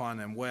they look upon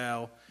them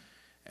well.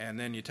 And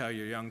then you tell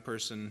your young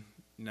person,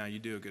 now you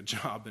do a good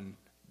job and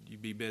you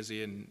be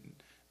busy and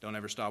don't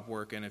ever stop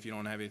working. If you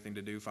don't have anything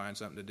to do, find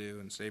something to do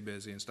and stay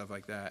busy and stuff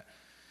like that.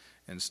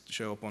 And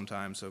show up on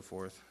time, so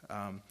forth.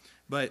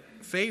 But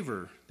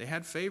favor, they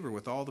had favor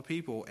with all the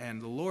people,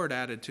 and the Lord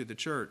added to the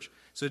church.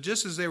 So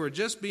just as they were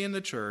just being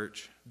the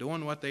church,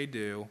 doing what they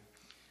do,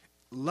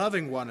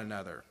 loving one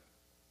another,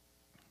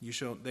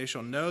 they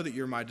shall know that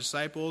you're my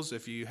disciples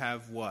if you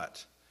have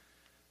what?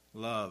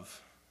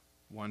 love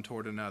one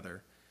toward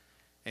another.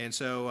 And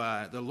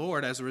so the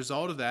Lord, as a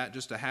result of that,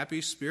 just a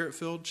happy,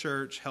 Spirit-filled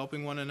church,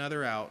 helping one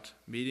another out,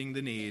 meeting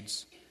the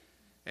needs,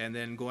 and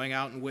then going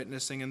out and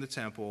witnessing in the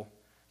temple,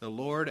 the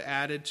Lord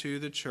added to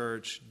the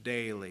church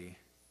daily.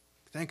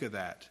 Think of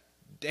that.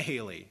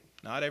 Daily.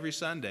 Not every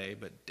Sunday,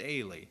 but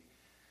daily.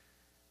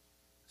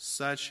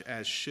 Such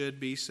as should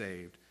be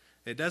saved.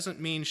 It doesn't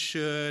mean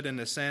should in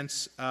the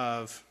sense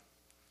of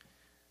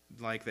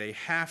like they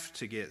have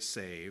to get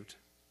saved.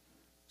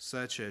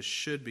 Such as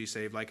should be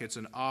saved, like it's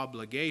an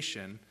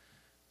obligation.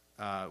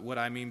 What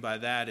I mean by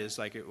that is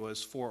like it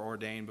was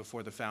foreordained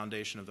before the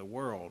foundation of the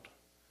world.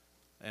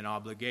 An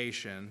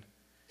obligation.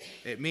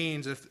 It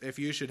means if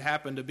you should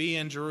happen to be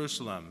in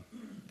Jerusalem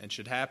and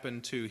should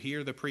happen to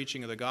hear the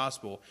preaching of the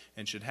gospel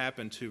and should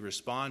happen to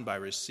respond by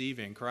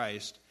receiving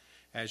Christ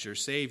as your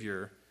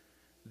Savior,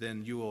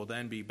 then you will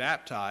then be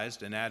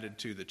baptized and added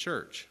to the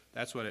church.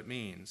 That's what it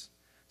means.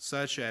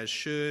 Such as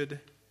should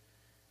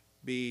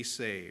be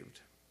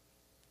saved.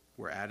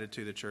 We're added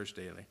to the church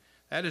daily.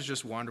 That is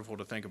just wonderful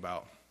to think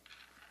about.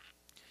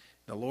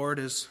 The Lord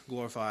is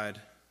glorified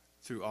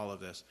through all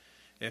of this.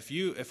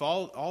 If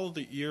all of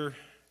your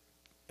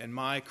and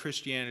my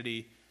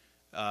Christianity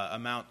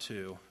amount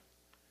to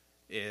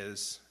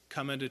is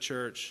coming to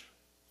church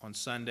on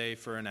Sunday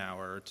for an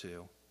hour or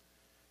two,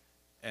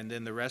 and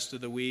then the rest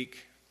of the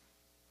week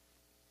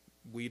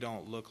we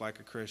don't look like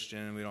a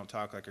Christian, we don't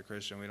talk like a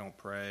Christian, we don't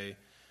pray,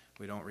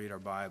 we don't read our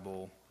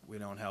Bible, we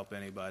don't help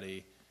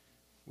anybody,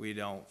 we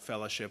don't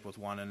fellowship with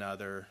one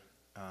another.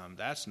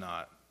 That's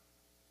not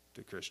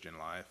the Christian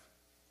life.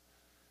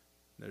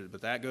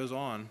 But that goes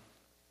on.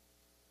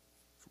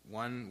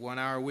 1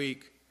 hour a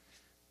week,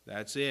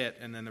 that's it.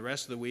 And then the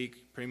rest of the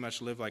week, pretty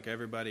much live like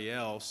everybody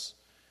else.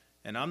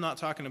 And I'm not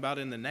talking about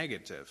in the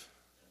negative,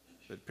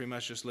 but pretty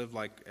much just live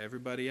like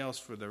everybody else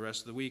for the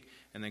rest of the week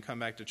and then come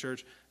back to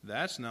church.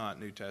 That's not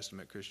New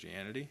Testament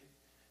Christianity.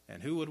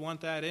 And who would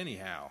want that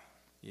anyhow,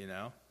 you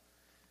know?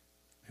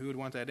 Who would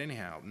want that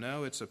anyhow?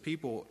 No, it's a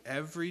people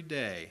every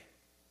day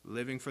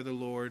living for the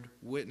Lord,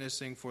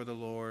 witnessing for the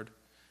Lord,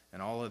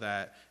 and all of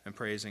that, and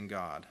praising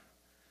God.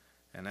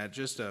 And that's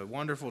just a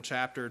wonderful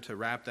chapter to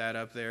wrap that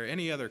up there.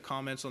 Any other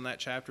comments on that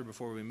chapter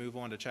before we move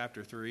on to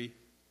chapter 3?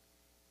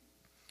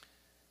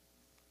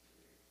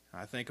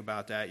 I think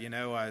about that. You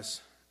know,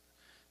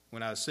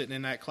 when I was sitting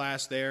in that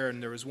class there,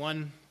 and there was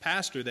one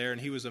pastor there,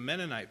 and he was a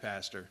Mennonite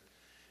pastor.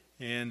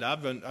 And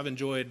I've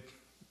enjoyed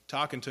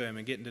talking to him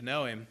and getting to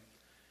know him.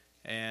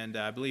 And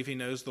I believe he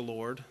knows the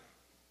Lord.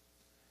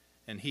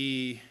 And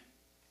he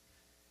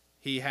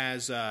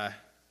has a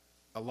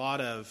lot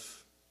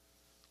of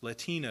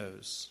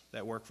Latinos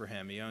that work for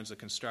him. He owns a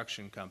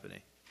construction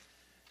company.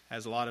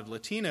 Has a lot of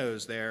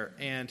Latinos there.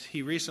 And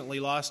he recently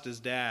lost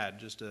his dad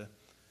just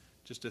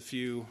a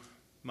few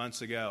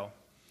months ago.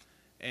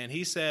 And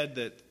he said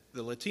that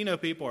the Latino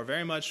people are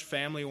very much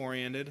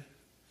family-oriented,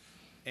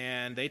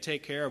 and they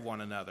take care of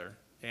one another.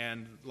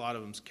 And a lot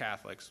of them's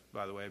Catholics,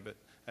 by the way, but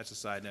that's a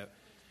side note.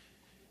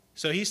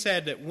 So he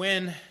said that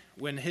when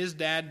his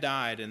dad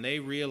died and they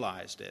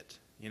realized it,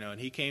 you know,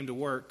 and he came to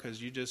work,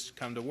 because you just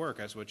come to work,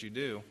 that's what you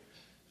do.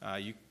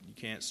 You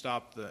can't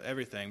stop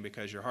everything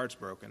because your heart's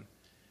broken.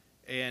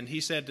 And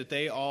he said that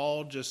they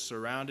all just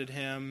surrounded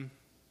him,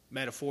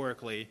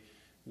 metaphorically,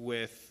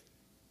 with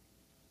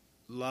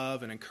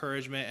love and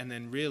encouragement, and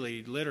then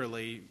really,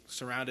 literally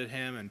surrounded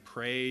him and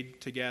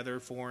prayed together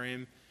for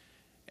him.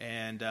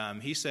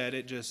 And he said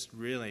it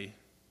really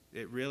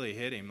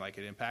hit him, like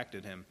it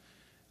impacted him.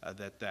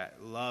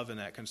 That love and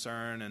that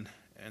concern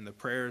and the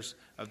prayers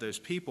of those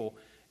people.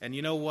 And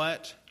you know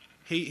what?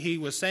 He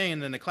was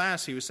saying in the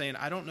class, he was saying,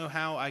 I don't know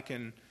how I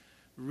can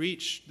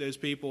reach those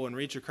people and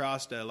reach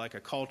across to like a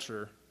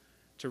culture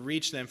to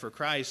reach them for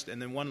Christ. And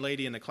then one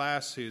lady in the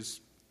class, who's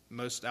the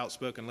most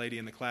outspoken lady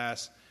in the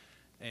class,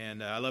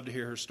 and I love to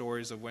hear her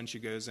stories of when she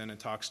goes in and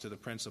talks to the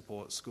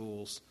principal at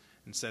schools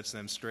and sets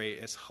them straight.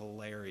 It's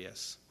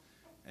hilarious.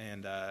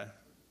 And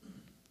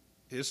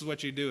this is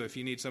what you do if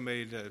you need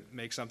somebody to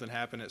make something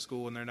happen at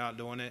school and they're not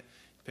doing it.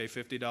 Pay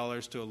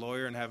 $50 to a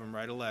lawyer and have them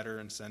write a letter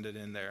and send it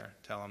in there.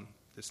 Tell them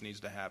this needs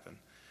to happen.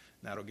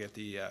 That'll get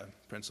the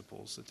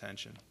principal's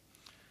attention.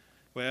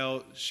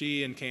 Well,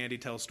 she and Candy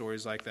tell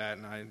stories like that,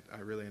 and I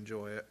really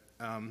enjoy it.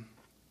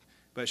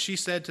 But she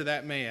said to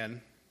that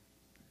man,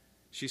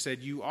 she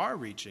said, you are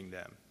reaching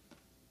them.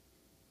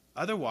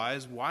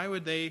 Otherwise, why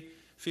would they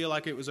feel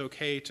like it was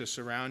okay to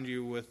surround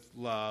you with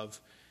love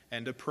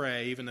and to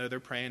pray, even though they're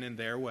praying in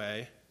their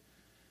way?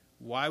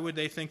 Why would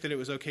they think that it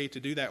was okay to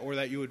do that, or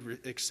that you would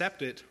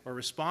accept it or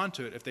respond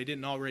to it if they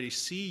didn't already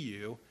see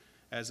you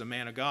as a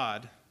man of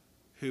God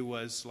who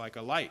was like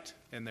a light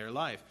in their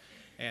life?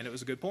 And it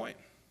was a good point.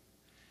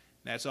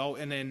 That's all.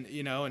 And then,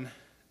 you know, and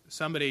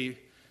somebody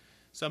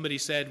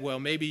said, well,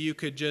 maybe you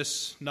could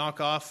just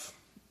knock off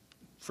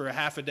for a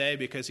half a day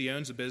because he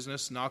owns a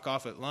business, knock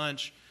off at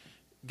lunch,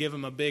 give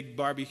him a big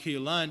barbecue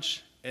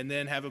lunch, and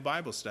then have a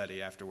Bible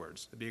study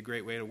afterwards. It'd be a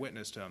great way to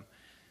witness to him.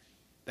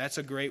 That's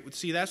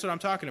what I'm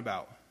talking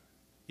about.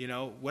 You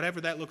know,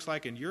 whatever that looks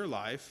like in your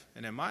life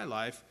and in my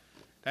life,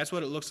 That's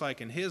what it looks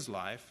like in his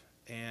life,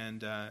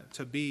 and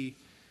to be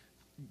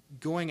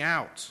going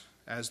out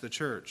as the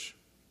church.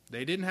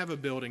 They didn't have a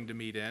building to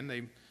meet in.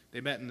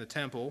 They met in the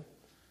temple,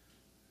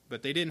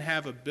 but they didn't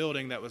have a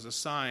building that was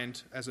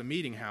assigned as a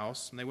meeting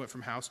house, and they went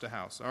from house to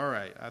house. All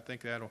right, I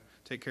think that'll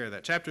take care of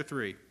that. Chapter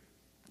 3,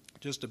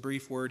 just a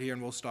brief word here,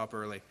 and we'll stop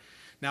early.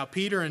 Now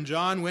Peter and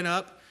John went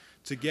up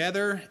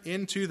together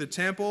into the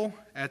temple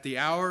at the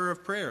hour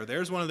of prayer.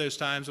 There's one of those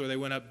times where they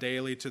went up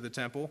daily to the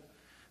temple.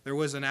 There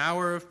was an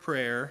hour of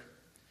prayer,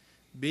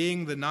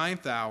 being the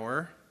ninth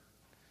hour.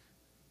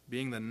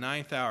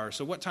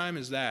 So what time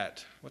is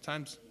that? What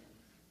time's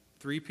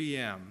 3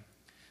 p.m.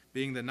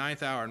 being the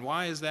ninth hour. And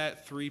why is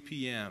that 3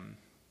 p.m.?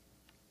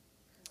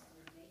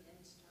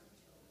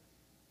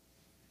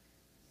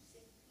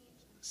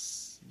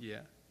 Yeah.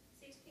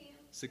 6 p.m.?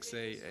 6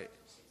 a.m.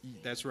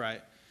 That's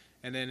right.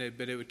 And then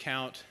but it would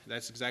count,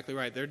 that's exactly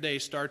right. Their day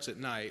starts at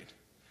night.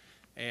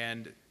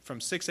 And from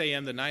 6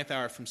 a.m., the ninth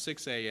hour from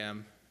 6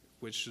 a.m.,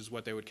 which is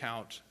what they would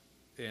count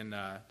in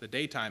the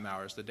daytime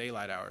hours, the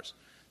daylight hours.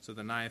 So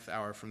the ninth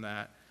hour from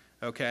that.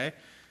 Okay,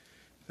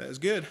 that is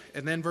good.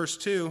 And then verse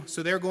 2,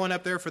 so they're going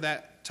up there for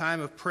that time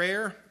of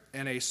prayer,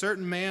 and a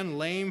certain man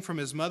lame from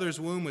his mother's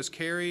womb was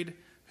carried,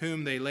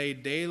 whom they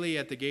laid daily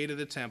at the gate of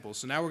the temple.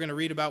 So now we're going to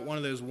read about one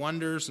of those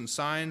wonders and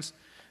signs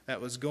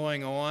that was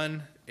going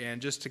on,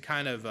 and just to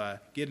kind of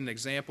get an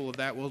example of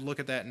that, we'll look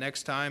at that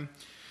next time.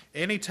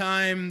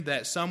 Anytime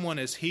that someone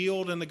is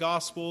healed in the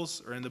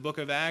Gospels or in the book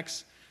of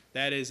Acts,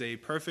 that is a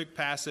perfect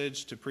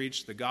passage to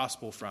preach the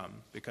gospel from,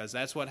 because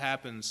that's what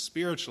happens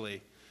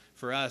spiritually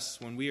for us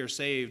when we are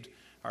saved.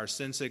 Our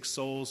sin-sick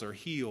souls are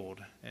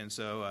healed, and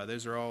so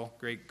those are all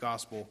great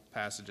gospel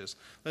passages.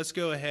 Let's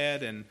go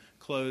ahead and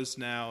close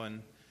now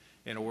in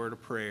a word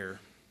of prayer.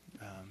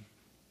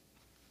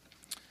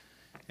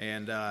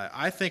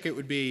 I think it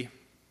would be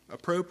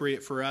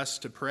appropriate for us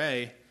to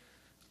pray,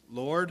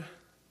 Lord,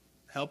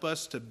 help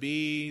us to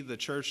be the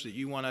church that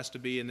you want us to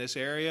be in this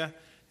area,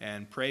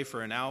 and pray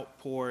for an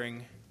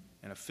outpouring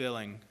and a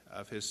filling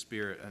of his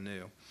Spirit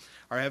anew.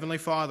 Our Heavenly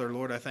Father,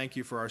 Lord, I thank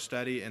you for our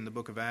study in the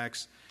book of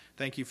Acts.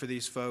 Thank you for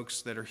these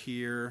folks that are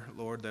here,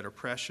 Lord, that are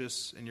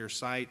precious in your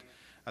sight.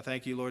 I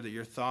thank you, Lord, that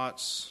your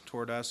thoughts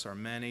toward us are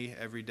many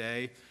every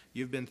day.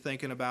 You've been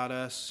thinking about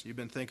us. You've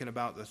been thinking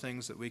about the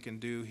things that we can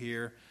do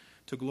here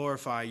to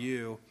glorify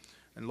you.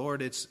 And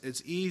Lord, it's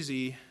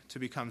easy to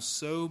become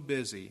so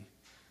busy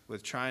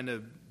with trying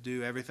to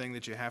do everything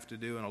that you have to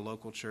do in a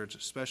local church,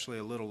 especially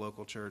a little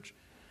local church.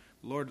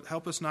 Lord,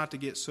 help us not to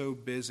get so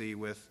busy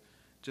with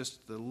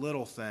just the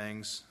little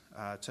things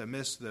to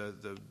miss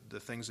the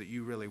things that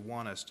you really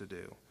want us to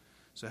do.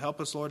 So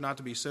help us, Lord, not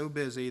to be so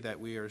busy that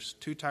we are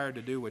too tired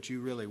to do what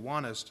you really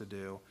want us to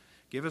do.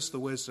 Give us the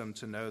wisdom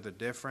to know the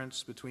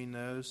difference between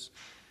those.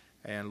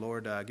 And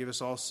Lord, give us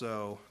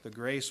also the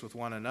grace with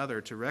one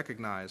another to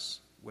recognize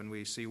when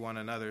we see one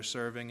another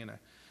serving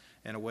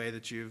in a way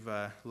that you've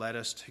led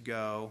us to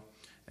go,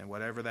 and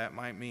whatever that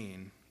might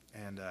mean,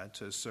 and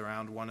to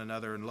surround one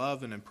another in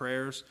love and in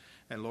prayers.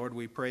 And Lord,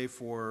 we pray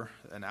for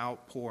an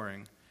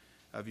outpouring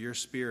of your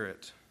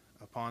Spirit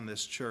upon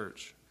this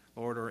church,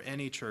 Lord, or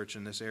any church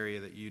in this area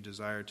that you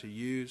desire to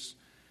use,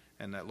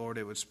 and that, Lord,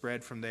 it would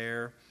spread from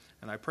there.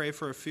 And I pray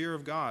for a fear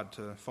of God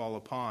to fall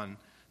upon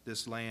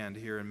this land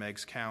here in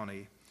Meigs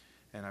County.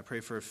 And I pray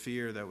for a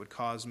fear that would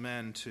cause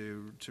men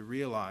to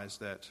realize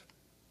that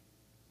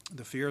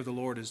the fear of the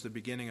Lord is the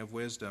beginning of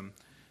wisdom,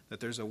 that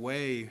there's a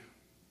way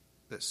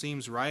that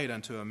seems right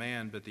unto a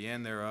man, but the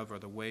end thereof are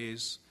the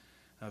ways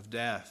of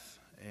death,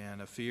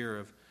 and a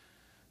fear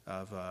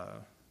of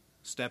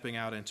stepping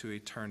out into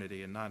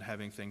eternity and not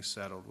having things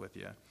settled with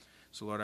you. So, Lord,